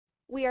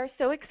We are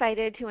so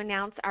excited to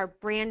announce our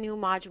brand new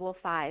Module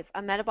 5,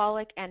 a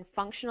metabolic and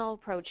functional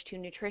approach to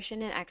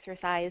nutrition and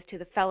exercise to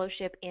the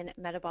Fellowship in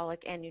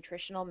Metabolic and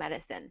Nutritional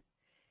Medicine.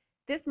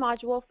 This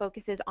module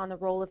focuses on the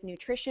role of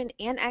nutrition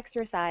and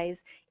exercise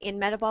in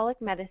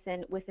metabolic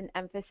medicine with an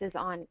emphasis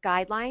on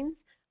guidelines,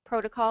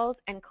 protocols,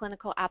 and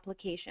clinical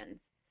applications.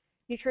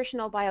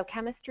 Nutritional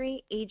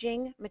biochemistry,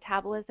 aging,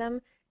 metabolism,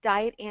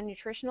 diet and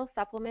nutritional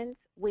supplements,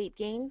 weight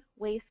gain,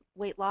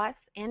 weight loss,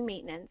 and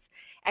maintenance,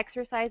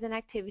 exercise and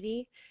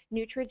activity,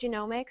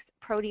 nutrigenomics,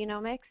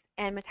 proteomics,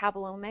 and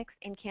metabolomics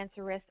in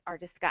cancer risk are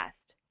discussed.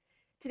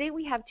 Today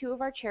we have two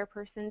of our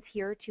chairpersons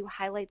here to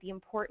highlight the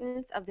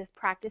importance of this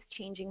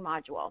practice-changing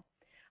module.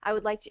 I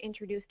would like to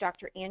introduce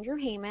Dr. Andrew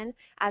Heyman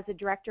as the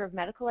Director of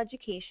Medical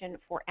Education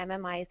for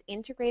MMI's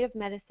Integrative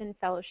Medicine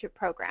Fellowship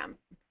Program.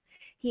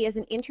 He is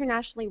an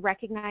internationally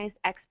recognized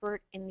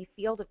expert in the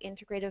field of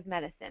integrative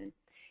medicine.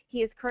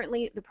 He is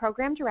currently the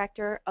Program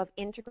Director of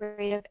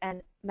Integrative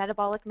and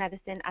Metabolic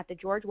Medicine at the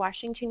George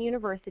Washington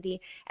University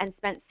and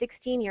spent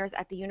 16 years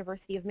at the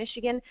University of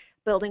Michigan,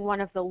 building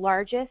one of the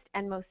largest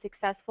and most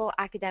successful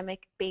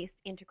academic-based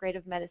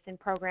integrative medicine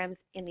programs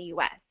in the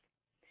U.S.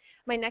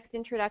 My next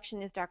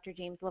introduction is Dr.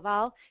 James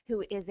LaValle,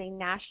 who is a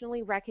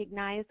nationally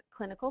recognized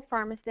clinical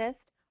pharmacist,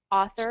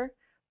 author,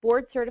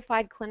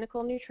 board-certified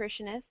clinical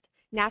nutritionist,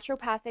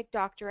 naturopathic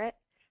doctorate,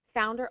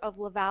 founder of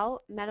LaValle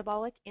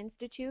Metabolic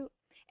Institute,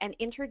 an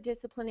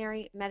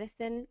interdisciplinary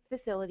medicine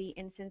facility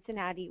in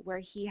Cincinnati where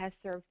he has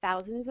served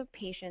thousands of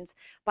patients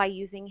by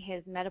using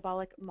his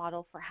metabolic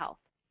model for health.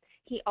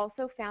 He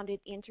also founded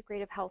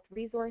Integrative Health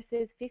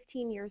Resources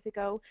 15 years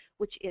ago,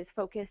 which is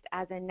focused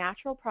as a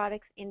natural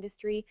products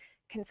industry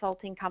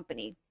consulting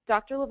company.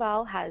 Dr.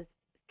 LaValle has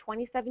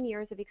 27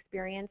 years of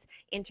experience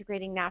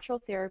integrating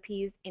natural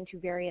therapies into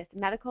various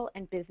medical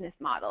and business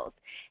models.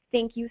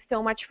 Thank you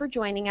so much for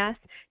joining us.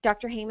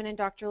 Dr. Heyman and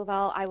Dr.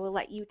 LaValle, I will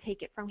let you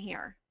take it from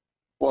here.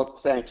 Well,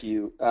 thank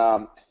you.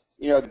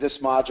 This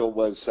module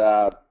was,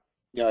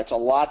 it's a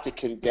lot to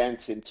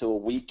condense into a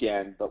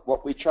weekend, but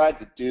what we tried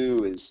to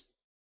do is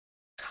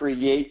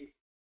create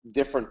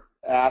different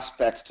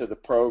aspects to the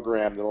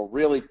program that will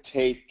really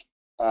take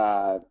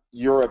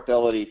your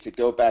ability to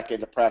go back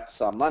into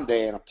practice on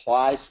Monday and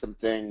apply some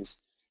things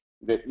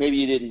that maybe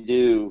you didn't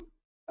do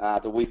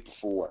the week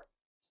before.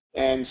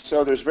 And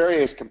so there's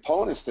various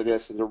components to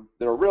this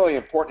that are really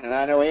important. And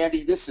I know,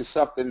 Andy, this is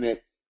something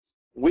that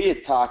we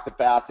had talked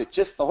about, that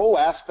just the whole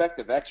aspect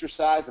of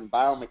exercise and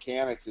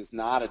biomechanics is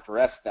not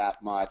addressed that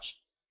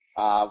much.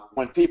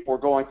 When people are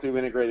going through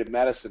integrative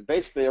medicine,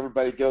 basically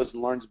everybody goes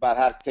and learns about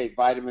how to take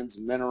vitamins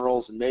and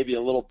minerals and maybe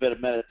a little bit of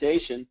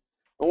meditation.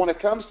 But when it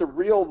comes to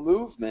real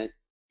movement,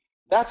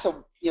 that's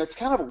it's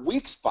kind of a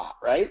weak spot,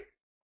 right?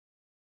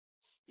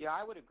 Yeah,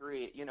 I would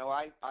agree.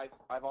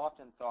 I've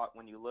often thought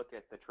when you look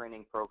at the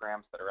training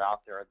programs that are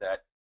out there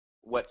that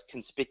what's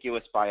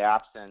conspicuous by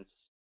absence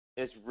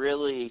is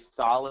really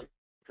solid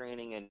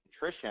training in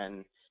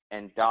nutrition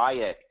and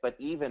diet, but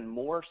even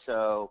more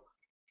so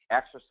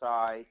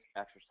exercise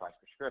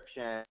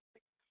prescription,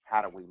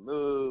 how do we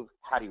move,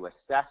 how do you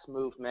assess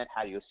movement,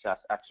 how do you assess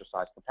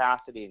exercise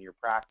capacity in your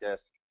practice.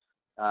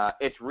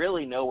 It's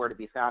really nowhere to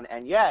be found,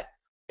 and yet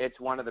it's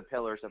one of the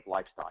pillars of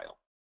lifestyle.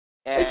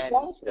 And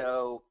exactly.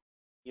 So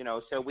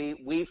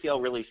we feel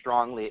really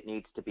strongly it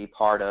needs to be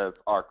part of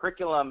our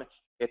curriculum.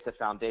 It's a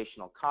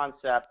foundational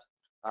concept,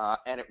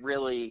 and it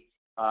really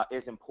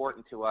is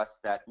important to us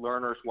that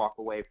learners walk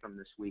away from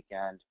this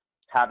weekend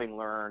having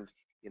learned,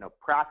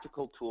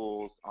 practical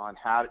tools on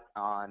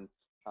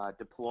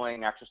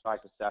deploying exercise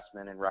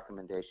assessment and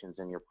recommendations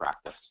in your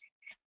practice.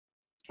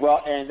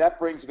 Well, and that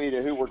brings me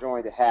to who we're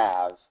going to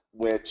have,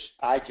 which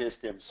I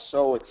just am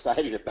so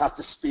excited about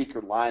the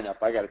speaker lineup.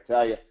 I got to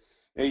tell you,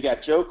 you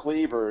got Joe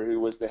Cleaver, who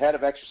was the head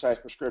of exercise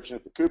prescription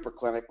at the Cooper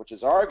Clinic, which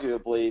is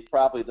arguably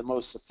probably the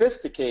most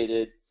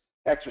sophisticated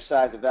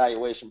exercise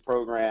evaluation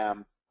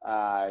program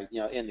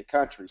in the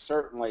country.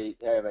 Certainly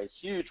have a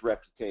huge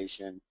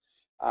reputation.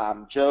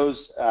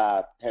 Joe's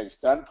has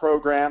done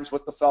programs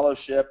with the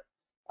fellowship.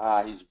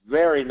 He's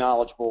very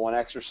knowledgeable on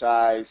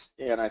exercise,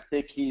 and I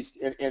think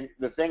and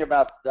the thing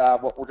about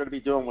what we're going to be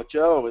doing with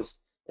Joe is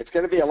it's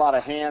going to be a lot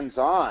of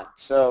hands-on.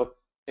 So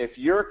if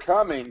you're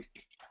coming,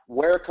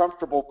 wear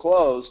comfortable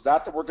clothes.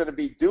 Not that we're going to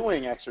be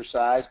doing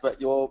exercise,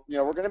 but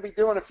we're going to be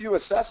doing a few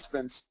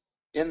assessments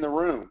in the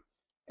room,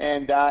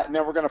 and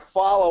then we're going to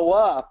follow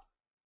up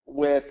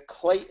with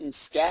Clayton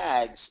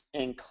Skaggs,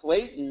 and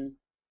Clayton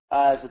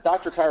is a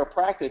doctor of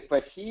chiropractic,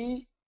 but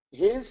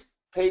his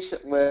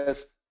patient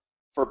list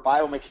for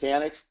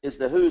biomechanics is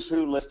the who's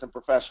who list in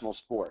professional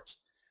sports.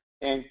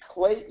 And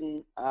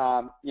Clayton,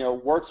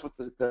 works with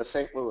the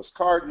St. Louis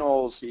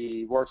Cardinals.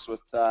 He works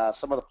with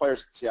some of the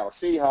players at the Seattle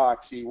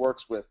Seahawks. He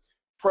works with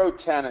pro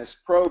tennis,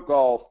 pro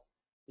golf.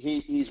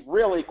 He's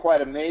really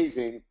quite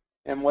amazing.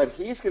 And what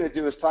he's going to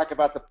do is talk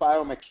about the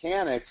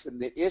biomechanics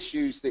and the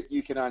issues that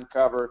you can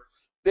uncover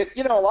that,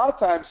 a lot of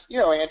times,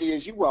 Andy,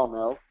 as you well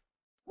know,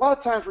 a lot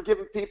of times we're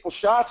giving people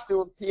shots,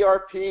 doing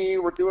PRP,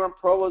 we're doing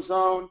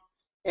prolozone,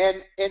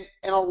 And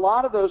a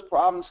lot of those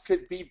problems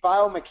could be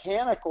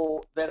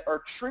biomechanical that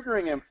are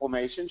triggering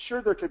inflammation.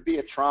 Sure, there could be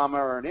a trauma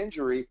or an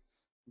injury,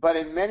 but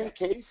in many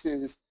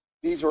cases,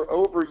 these are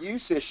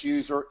overuse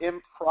issues or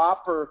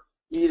improper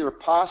either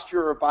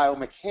posture or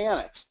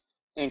biomechanics.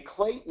 And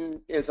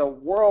Clayton is a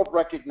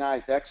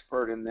world-recognized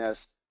expert in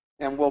this,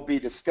 and we'll be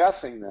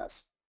discussing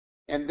this.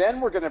 And then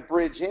we're going to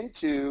bridge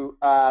into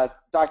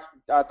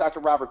Dr.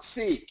 Robert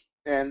Seek.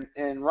 And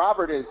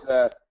Robert is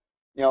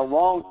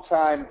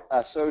longtime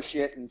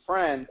associate and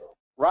friend.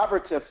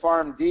 Robert's at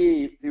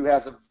PharmD, who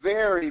has a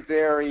very,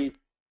 very,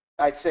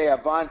 I'd say,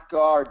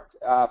 avant-garde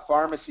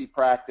pharmacy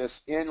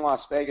practice in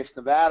Las Vegas,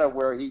 Nevada,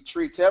 where he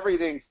treats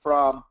everything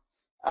from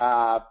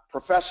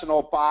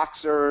professional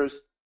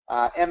boxers,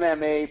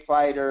 MMA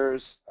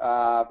fighters.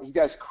 He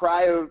does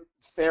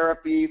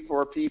cryotherapy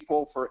for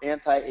people for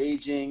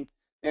anti-aging,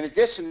 in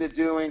addition to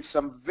doing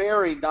some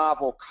very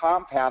novel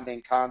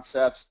compounding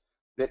concepts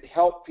that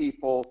help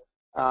people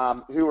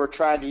who are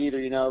trying to either,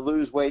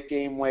 lose weight,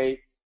 gain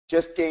weight,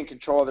 just gain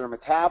control of their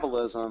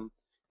metabolism.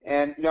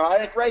 And, I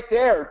think right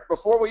there,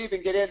 before we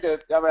even get into,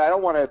 I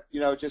don't want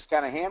to, just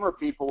kind of hammer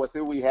people with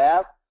who we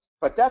have,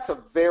 but that's a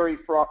very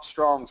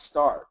strong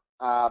start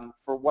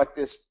for what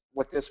this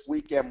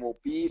weekend will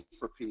be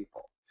for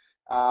people.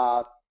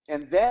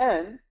 And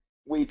then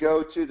we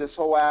go to this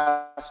whole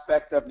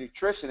aspect of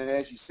nutrition. And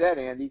as you said,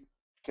 Andy,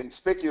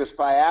 conspicuous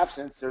by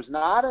absence, there's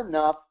not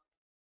enough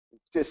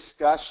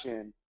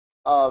discussion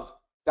of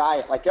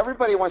diet. Like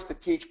everybody wants to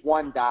teach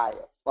one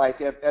diet,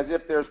 as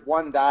if there's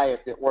one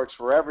diet that works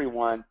for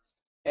everyone.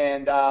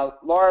 And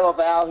Laura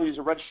LaValle, who's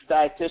a registered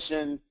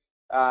dietitian,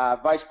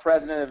 vice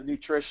president of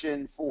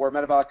nutrition for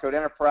Metabolic Code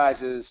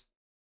Enterprises,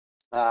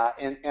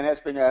 and has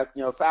been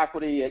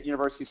faculty at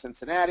University of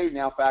Cincinnati,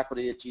 now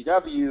faculty at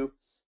GW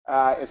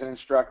as an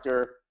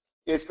instructor,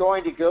 is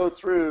going to go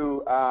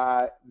through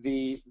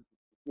the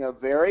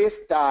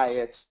various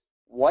diets,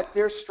 what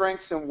their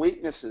strengths and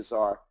weaknesses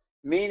are.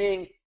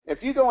 Meaning,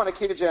 if you go on a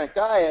ketogenic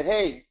diet,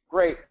 hey,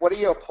 great, what do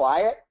you apply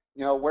it?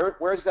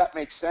 Where does that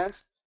make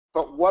sense?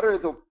 But what are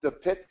the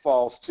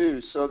pitfalls too,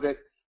 so that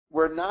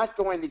we're not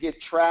going to get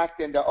tracked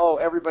into, oh,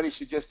 everybody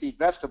should just eat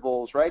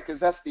vegetables, right?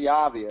 Because that's the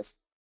obvious.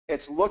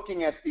 It's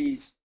looking at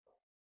these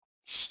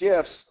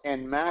shifts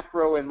in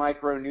macro and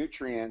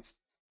micronutrients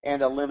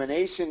and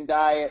elimination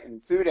diet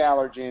and food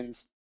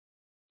allergens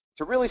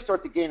to really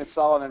start to gain a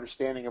solid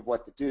understanding of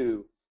what to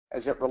do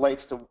as it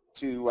relates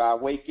to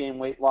weight gain,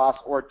 weight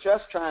loss, or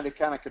just trying to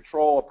kind of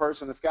control a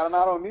person that's got an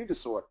autoimmune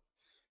disorder.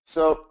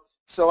 So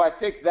I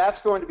think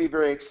that's going to be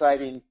very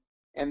exciting.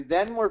 And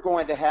then we're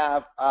going to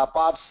have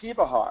Bob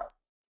Siebehar.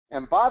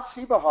 And Bob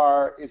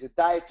Siebehar is a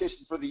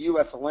dietitian for the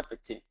U.S.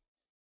 Olympic team.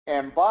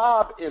 And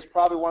Bob is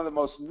probably one of the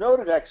most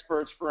noted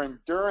experts for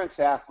endurance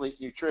athlete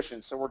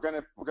nutrition. So we're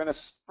going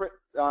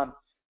to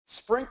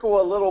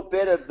sprinkle a little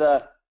bit of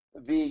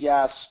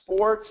the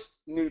sports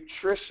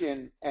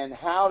nutrition and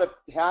how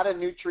to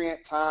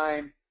nutrient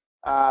time,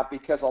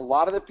 because a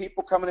lot of the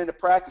people coming into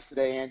practice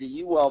today, Andy,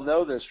 you well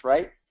know this,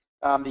 right?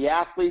 The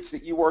athletes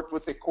that you worked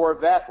with at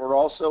Corvette were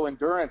also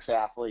endurance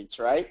athletes,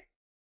 right?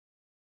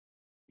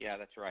 Yeah,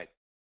 that's right.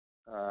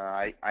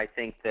 I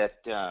think that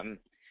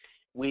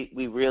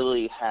we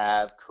really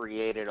have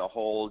created a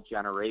whole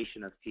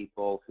generation of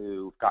people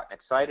who've gotten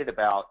excited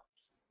about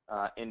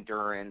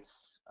endurance,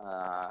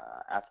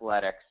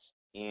 athletics,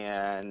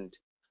 and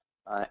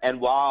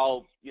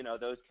while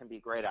those can be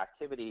great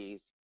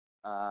activities,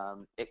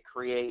 it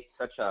creates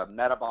such a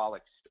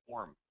metabolic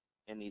storm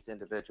in these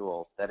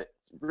individuals that it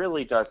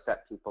really does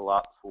set people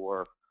up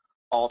for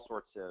all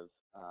sorts of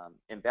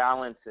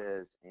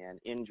imbalances and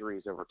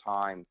injuries over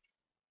time.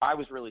 I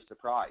was really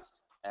surprised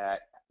at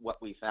what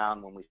we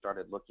found when we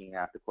started looking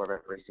at the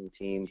Corvette racing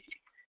team.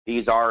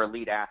 These are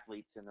elite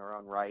athletes in their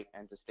own right,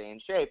 and to stay in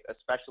shape,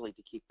 especially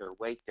to keep their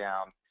weight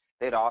down,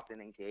 they'd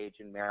often engage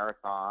in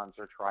marathons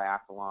or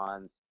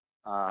triathlons,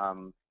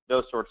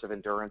 those sorts of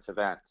endurance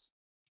events.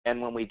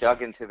 And when we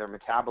dug into their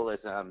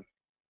metabolism,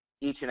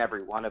 each and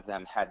every one of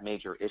them had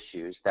major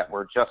issues that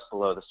were just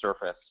below the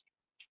surface.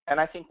 And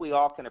I think we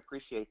all can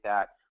appreciate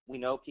that. We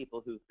know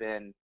people who've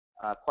been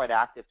quite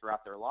active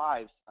throughout their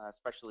lives,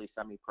 especially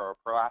semi-pro or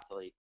pro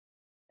athletes,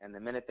 and the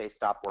minute they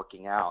stop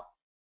working out,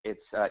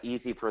 it's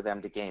easy for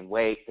them to gain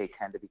weight. They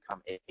tend to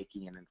become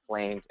achy and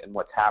inflamed, and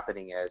what's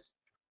happening is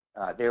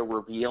they're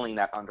revealing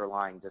that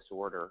underlying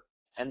disorder,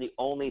 and the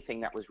only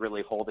thing that was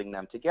really holding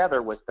them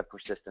together was the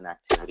persistent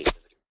activity.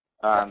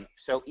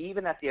 So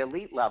even at the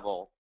elite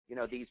level,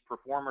 these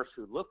performers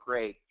who look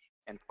great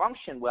and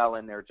function well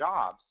in their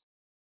jobs,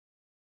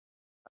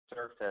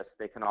 surface,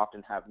 they can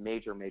often have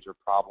major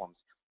problems.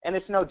 And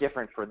it's no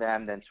different for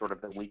them than sort of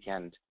the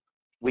weekend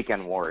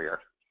warrior.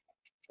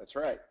 That's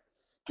right.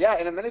 Yeah,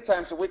 and many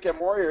times the weekend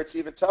warrior, it's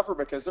even tougher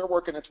because they're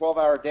working a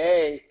 12-hour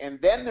day,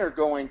 and then they're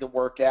going to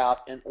work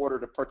out in order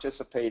to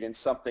participate in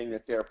something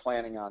that they're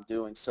planning on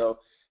doing. So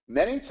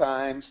many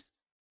times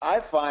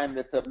I find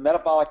that the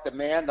metabolic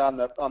demand on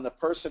the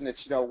person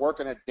that's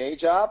working a day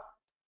job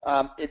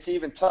it's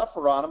even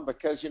tougher on them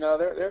because, you know,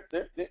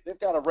 they've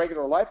got a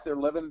regular life they're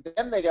living.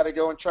 Then they got to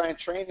go and try and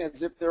train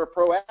as if they're a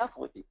pro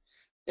athlete.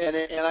 And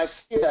I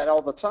see that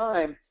all the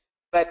time.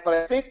 But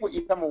I think what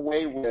you come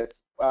away with,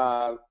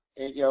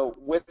 you know,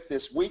 with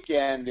this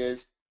weekend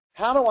is,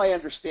 how do I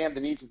understand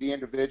the needs of the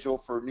individual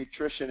for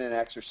nutrition and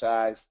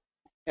exercise,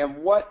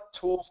 and what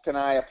tools can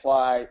I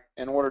apply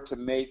in order to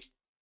make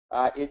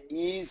it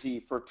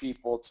easy for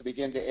people to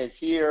begin to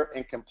adhere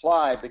and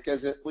comply?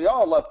 Because we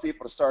all love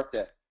people to start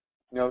to,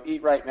 you know,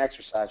 eat right and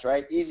exercise,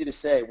 right? Easy to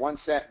say, one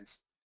sentence.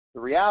 The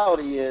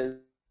reality is,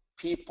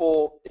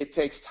 people, it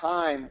takes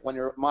time when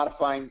you're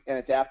modifying and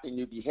adapting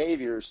new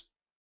behaviors,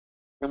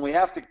 and we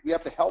have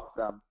to help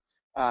them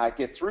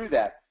get through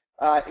that.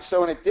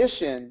 So in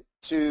addition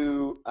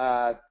to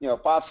you know,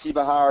 Bob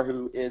Siebehauer,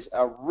 who is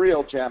a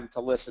real gem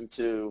to listen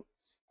to,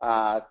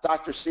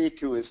 Dr. Seek,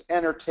 who is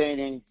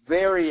entertaining,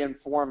 very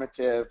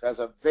informative, has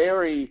a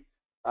very,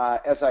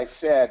 as I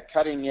said,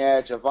 cutting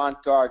edge,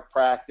 avant-garde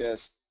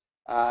practice,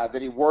 that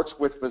he works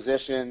with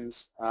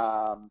physicians,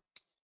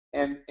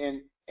 and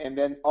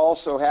then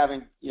also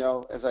having, you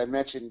know, as I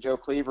mentioned, Joe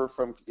Cleaver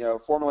from, you know,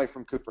 formerly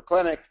from Cooper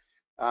Clinic.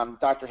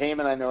 Dr.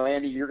 Heyman, I know,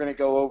 Andy, you're going to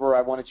go over,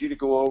 I wanted you to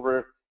go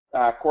over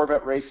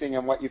Corvette racing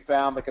and what you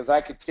found, because I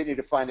continue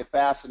to find it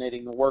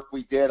fascinating, the work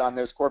we did on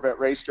those Corvette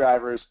race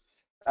drivers.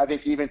 I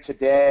think even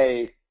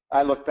today,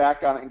 I look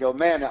back on it and go,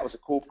 man, that was a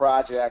cool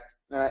project.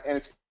 And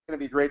it's going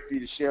to be great for you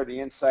to share the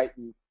insight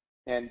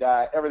and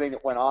everything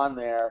that went on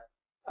there.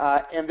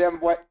 And then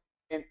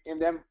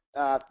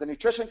the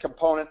nutrition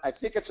component, I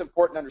think it's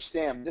important to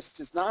understand, this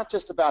is not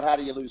just about how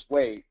do you lose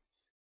weight.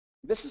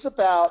 This is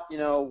about, you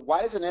know,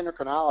 why does an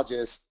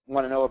endocrinologist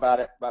want to know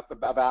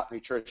about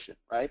nutrition,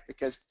 right?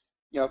 Because,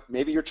 you know,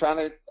 maybe you're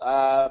trying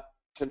to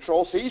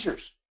control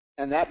seizures,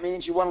 and that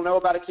means you want to know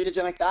about a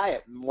ketogenic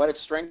diet and what its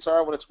strengths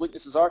are, what its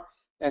weaknesses are.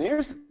 And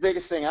here's the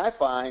biggest thing I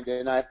find,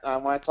 and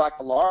when I talk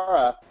to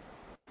Laura,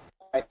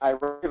 I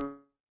really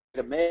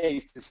get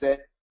amazed, is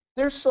that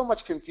there's so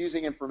much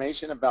confusing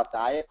information about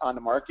diet on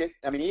the market.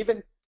 I mean,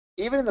 even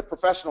in the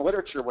professional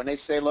literature, when they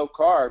say low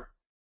carb,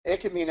 it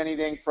can mean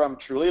anything from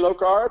truly low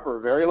carb or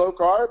very low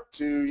carb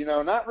to, you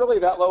know, not really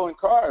that low in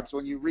carbs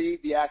when you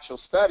read the actual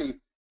study.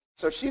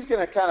 So she's going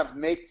to kind of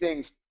make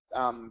things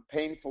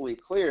painfully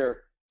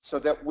clear so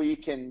that we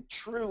can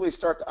truly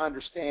start to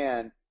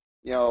understand,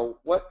 you know,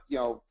 what, you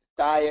know,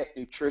 diet,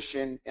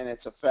 nutrition, and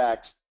its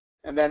effects.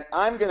 And then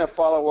I'm going to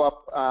follow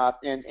up,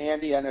 and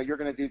Andy, I know you're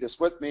going to do this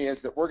with me,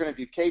 is that we're going to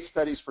do case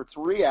studies for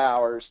 3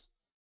 hours.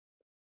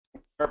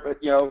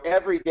 But, you know,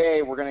 every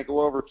day we're going to go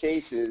over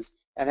cases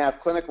and have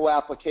clinical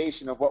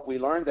application of what we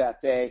learned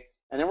that day.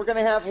 And then we're going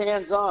to have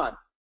hands-on.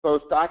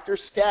 Both Dr.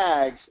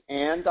 Skaggs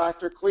and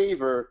Dr.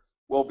 Cleaver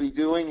will be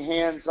doing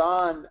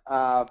hands-on,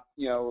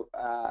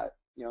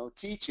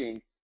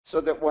 teaching, so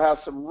that we'll have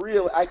some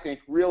real, I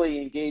think,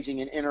 really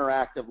engaging and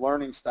interactive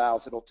learning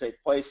styles that will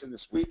take place in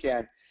this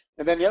weekend.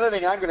 And then the other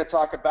thing I'm going to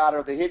talk about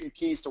are the hidden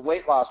keys to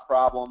weight loss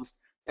problems.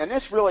 And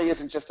this really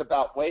isn't just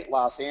about weight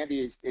loss.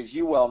 Andy, as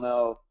you well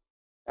know,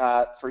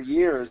 for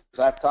years,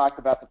 I've talked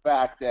about the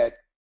fact that,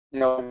 you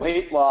know,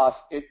 weight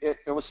loss, it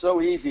was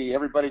so easy,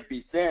 everybody'd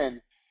be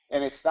thin,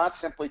 and it's not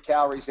simply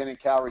calories in and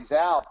calories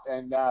out.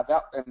 And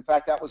in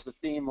fact, that was the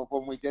theme of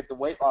when we did the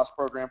weight loss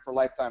program for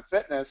Lifetime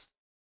Fitness.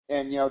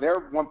 And, you know,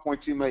 they're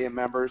 1.2 million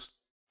members.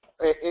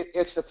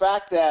 It's the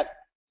fact that,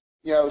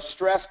 you know,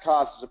 stress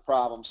causes a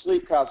problem,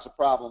 sleep causes a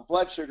problem,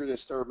 blood sugar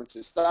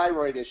disturbances,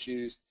 thyroid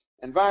issues,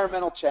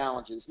 environmental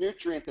challenges,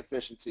 nutrient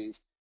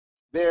deficiencies.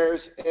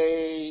 There's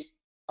a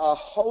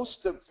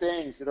host of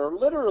things that are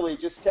literally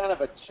just kind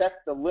of a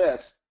check the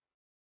list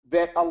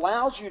that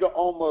allows you to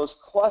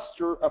almost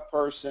cluster a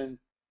person,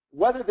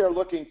 whether they're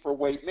looking for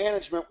weight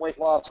management, weight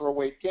loss, or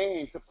weight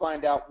gain, to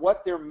find out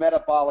what their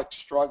metabolic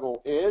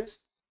struggle is,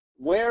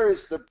 where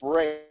is the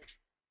break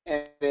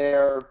in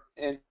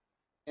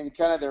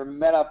kind of their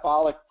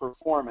metabolic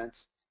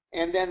performance,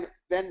 and then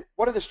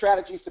what are the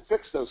strategies to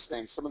fix those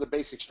things, some of the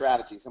basic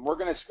strategies. And we're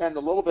going to spend a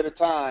little bit of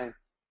time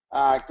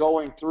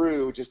going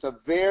through just a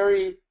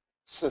very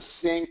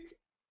succinct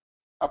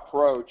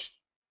approach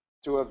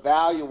to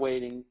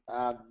evaluating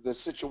the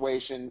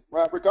situation,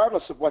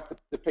 regardless of what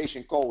the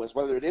patient goal is,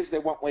 whether it is they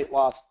want weight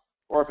loss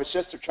or if it's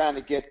just they're trying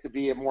to get to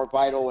be a more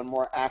vital and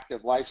more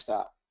active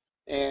lifestyle.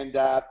 And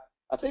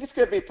I think it's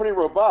going to be pretty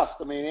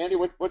robust. I mean, Andy,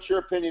 what's your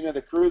opinion of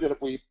the crew that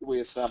we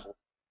assembled?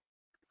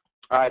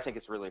 I think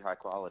it's really high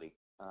quality.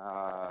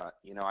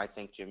 You know, I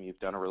think, Jim, you've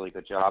done a really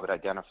good job at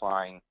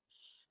identifying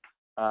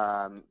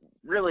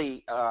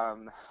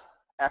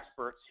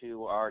experts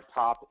who are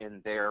top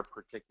in their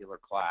particular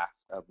class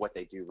of what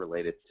they do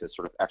related to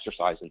sort of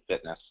exercise and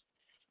fitness.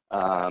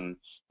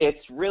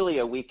 It's really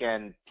a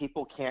weekend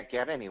people can't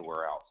get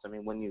anywhere else. I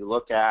mean, when you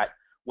look at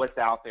what's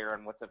out there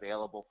and what's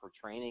available for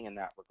training in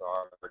that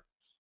regard,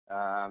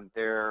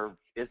 there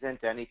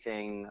isn't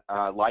anything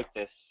like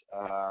this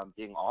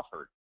being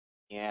offered.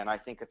 And I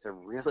think it's a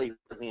really,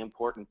 really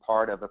important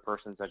part of a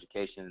person's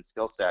education and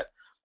skill set.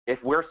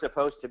 If we're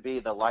supposed to be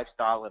the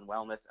lifestyle and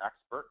wellness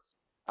experts,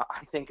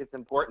 I think it's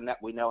important that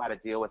we know how to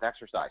deal with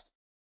exercise.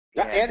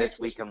 Yeah, And and this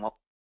nutrition.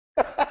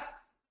 weekend,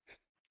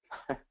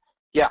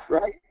 yeah,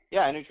 Right?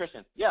 yeah, and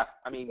nutrition. Yeah,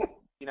 I mean,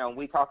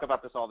 we talk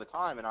about this all the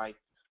time, and I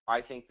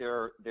think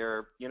they're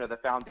the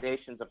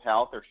foundations of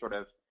health are sort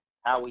of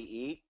how we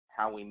eat,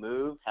 how we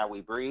move, how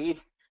we breathe,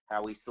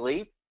 how we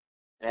sleep.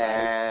 Right.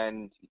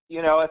 And,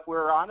 if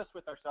we're honest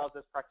with ourselves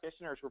as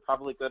practitioners, we're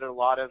probably good at a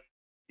lot of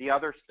the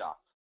other stuff,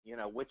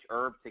 which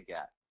herb to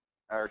get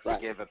or to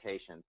Right. give a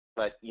patient,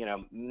 but,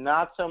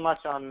 not so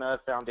much on the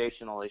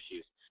foundational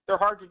issues. They're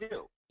hard to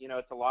do.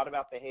 It's a lot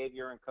about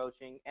behavior and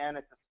coaching, and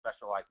it's a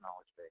specialized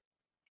knowledge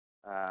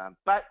base.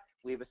 But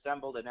we've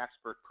assembled an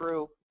expert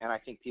crew, and I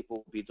think people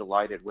will be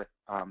delighted with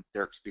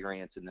their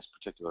experience in this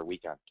particular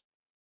weekend.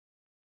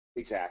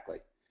 Exactly.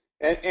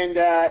 And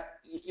I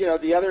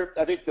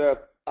think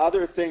the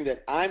other thing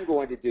that I'm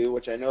going to do,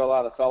 which I know a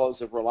lot of fellows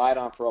have relied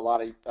on for a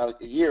lot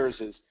of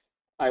years, is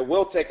I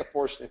will take a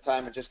portion of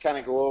time and just kind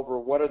of go over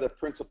what are the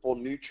principal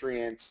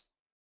nutrients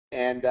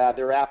and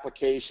their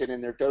application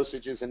and their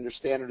dosages and their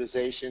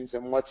standardizations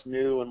and what's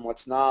new and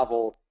what's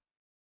novel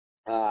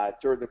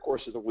during the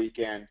course of the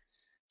weekend,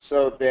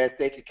 so that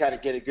they could kind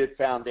of get a good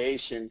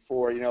foundation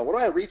for, what do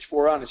I reach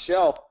for on the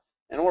shelf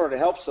in order to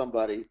help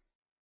somebody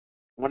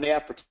when they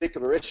have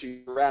particular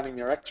issues surrounding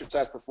their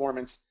exercise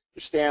performance,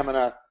 their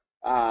stamina,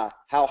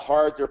 how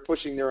hard they're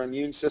pushing their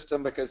immune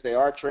system because they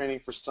are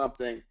training for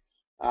something,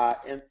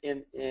 and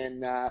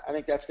I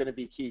think that's going to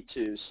be key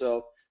too.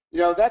 So,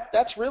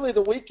 that's really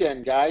the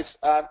weekend, guys.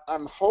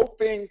 I'm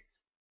hoping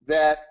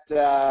that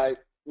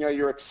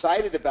you're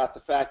excited about the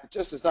fact that,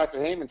 just as Dr.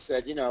 Heyman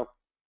said,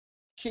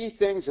 key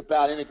things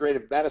about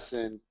integrative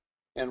medicine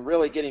and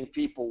really getting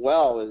people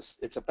well is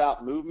it's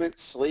about movement,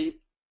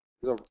 sleep,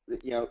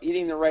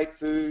 eating the right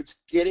foods,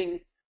 getting,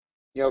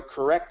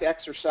 correct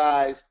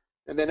exercise,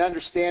 and then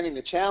understanding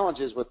the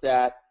challenges with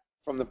that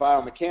from the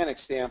biomechanics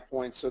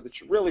standpoint, so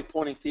that you're really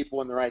pointing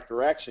people in the right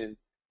direction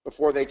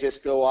before they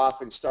just go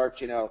off and start,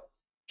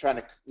 trying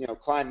to,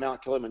 climb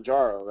Mount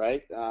Kilimanjaro,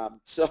 right?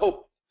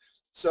 So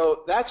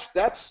that's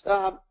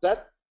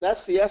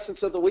the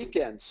essence of the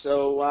weekend.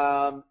 So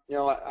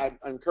I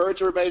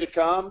encourage everybody to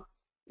come.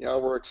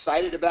 We're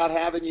excited about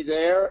having you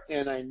there,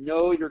 and I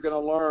know you're going to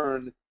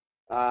learn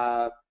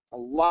a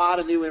lot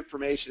of new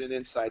information and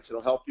insights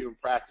that'll help you in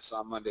practice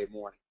on Monday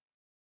morning.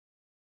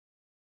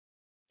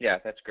 Yeah,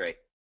 that's great.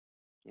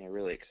 Yeah,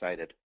 really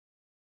excited.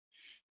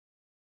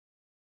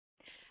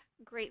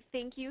 Great,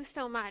 thank you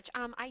so much.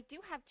 I do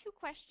have two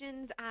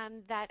questions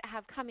that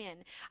have come in.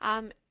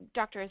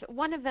 Doctors,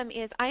 one of them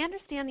is, I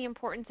understand the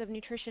importance of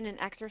nutrition and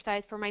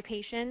exercise for my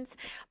patients,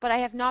 but I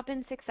have not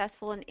been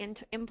successful in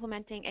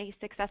implementing a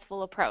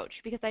successful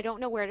approach because I don't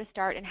know where to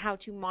start and how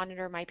to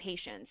monitor my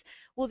patients.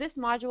 Will this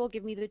module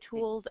give me the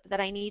tools that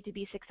I need to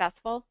be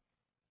successful?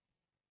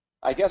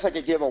 I guess I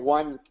could give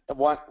a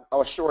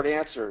short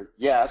answer,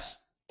 yes,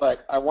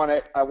 but I want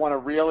to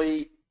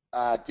really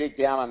dig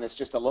down on this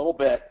just a little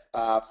bit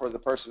for the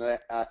person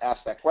that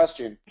asked that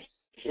question.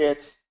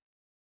 It's,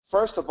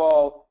 first of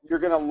all, you're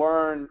going to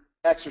learn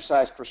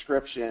exercise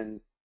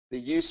prescription, the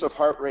use of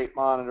heart rate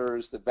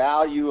monitors, the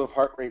value of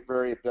heart rate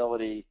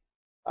variability,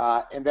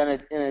 and then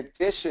in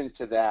addition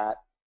to that,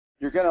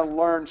 you're going to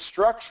learn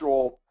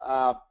structural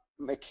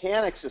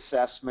mechanics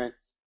assessment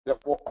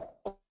that will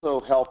also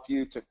help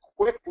you to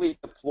quickly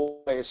deploy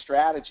a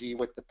strategy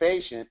with the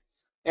patient.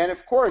 And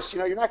of course,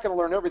 you're not going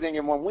to learn everything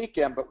in one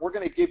weekend, but we're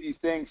going to give you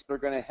things that are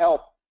going to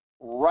help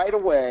right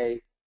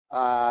away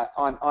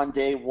on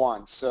day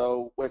one.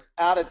 So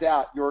without a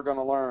doubt, you're going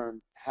to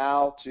learn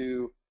how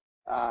to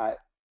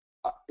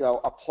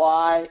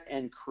apply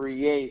and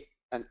create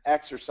an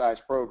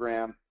exercise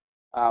program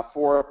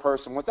for a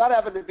person without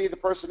having to be the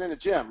person in the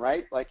gym,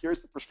 right? Like,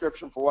 here's the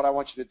prescription for what I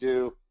want you to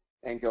do,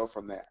 and go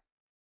from there.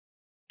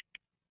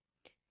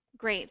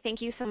 Great,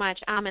 thank you so much.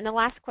 And the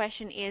last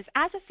question is,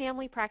 as a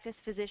family practice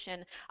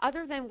physician,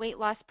 other than weight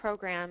loss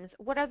programs,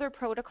 what other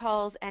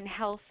protocols and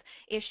health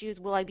issues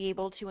will I be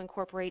able to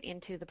incorporate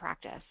into the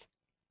practice?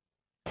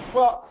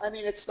 Well, I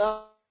mean, it's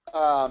not,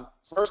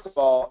 first of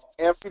all,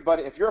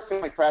 everybody, if you're a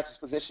family practice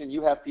physician,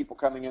 you have people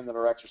coming in that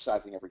are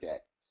exercising every day.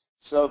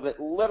 So that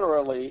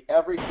literally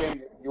everything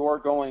that you're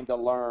going to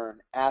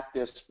learn at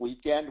this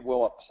weekend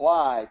will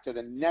apply to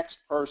the next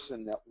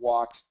person that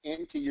walks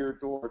into your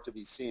door to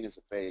be seen as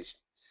a patient.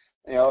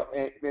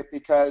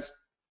 Because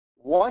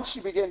once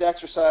you begin to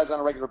exercise on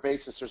a regular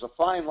basis, there's a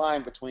fine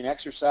line between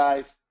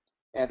exercise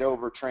and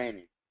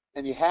overtraining.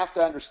 And you have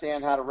to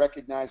understand how to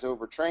recognize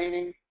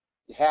overtraining.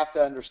 You have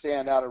to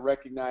understand how to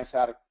recognize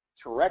how to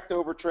correct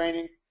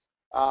overtraining.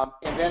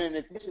 And then in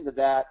addition to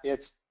that,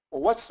 it's,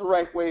 well, what's the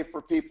right way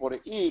for people to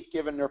eat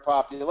given their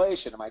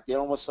population? Am I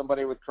dealing with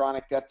somebody with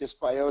chronic gut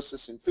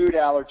dysbiosis and food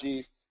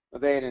allergies? Are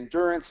they an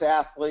endurance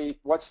athlete?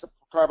 What's the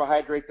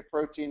carbohydrate to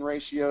protein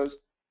ratios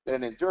that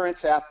an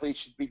endurance athlete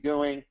should be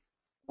doing?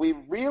 We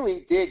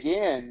really dig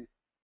in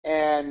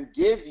and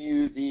give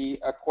you the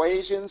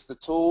equations, the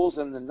tools,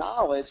 and the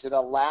knowledge that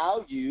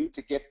allow you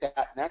to get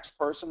that next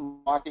person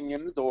walking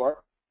in the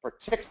door,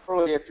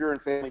 particularly if you're in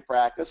family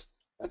practice,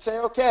 and say,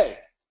 okay,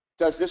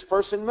 does this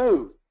person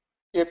move?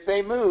 If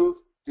they move,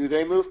 Do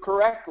they move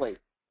correctly?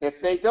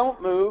 If they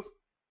don't move,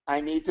 I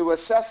need to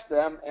assess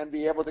them and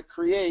be able to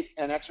create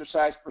an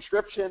exercise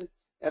prescription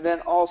and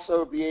then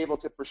also be able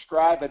to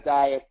prescribe a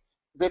diet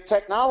that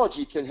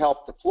technology can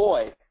help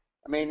deploy.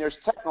 I mean, there's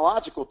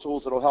technological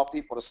tools that will help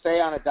people to stay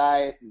on a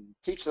diet and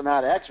teach them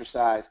how to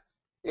exercise.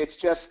 It's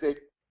just that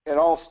it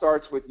all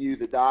starts with you,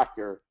 the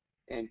doctor,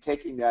 and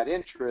taking that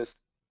interest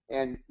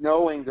and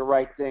knowing the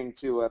right thing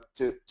to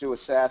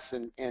assess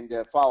and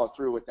follow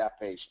through with that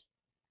patient.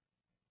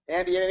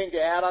 Andy, anything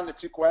to add on the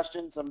two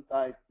questions?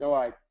 I know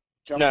I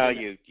jumped No,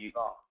 in. you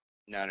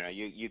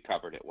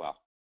covered it well.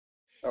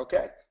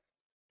 Okay.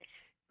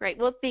 Great.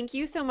 Well, thank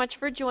you so much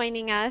for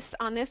joining us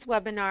on this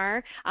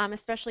webinar,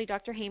 especially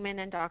Dr. Heyman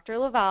and Dr.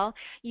 LaValle.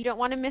 You don't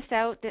want to miss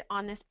out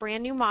on this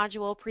brand new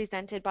module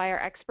presented by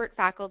our expert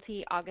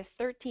faculty August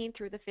 13th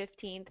through the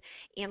 15th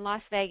in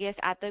Las Vegas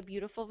at the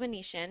beautiful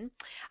Venetian.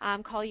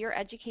 Call your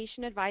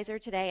education advisor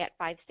today at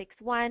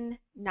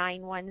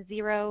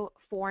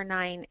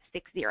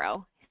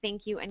 561-910-4960.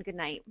 Thank you and good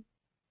night.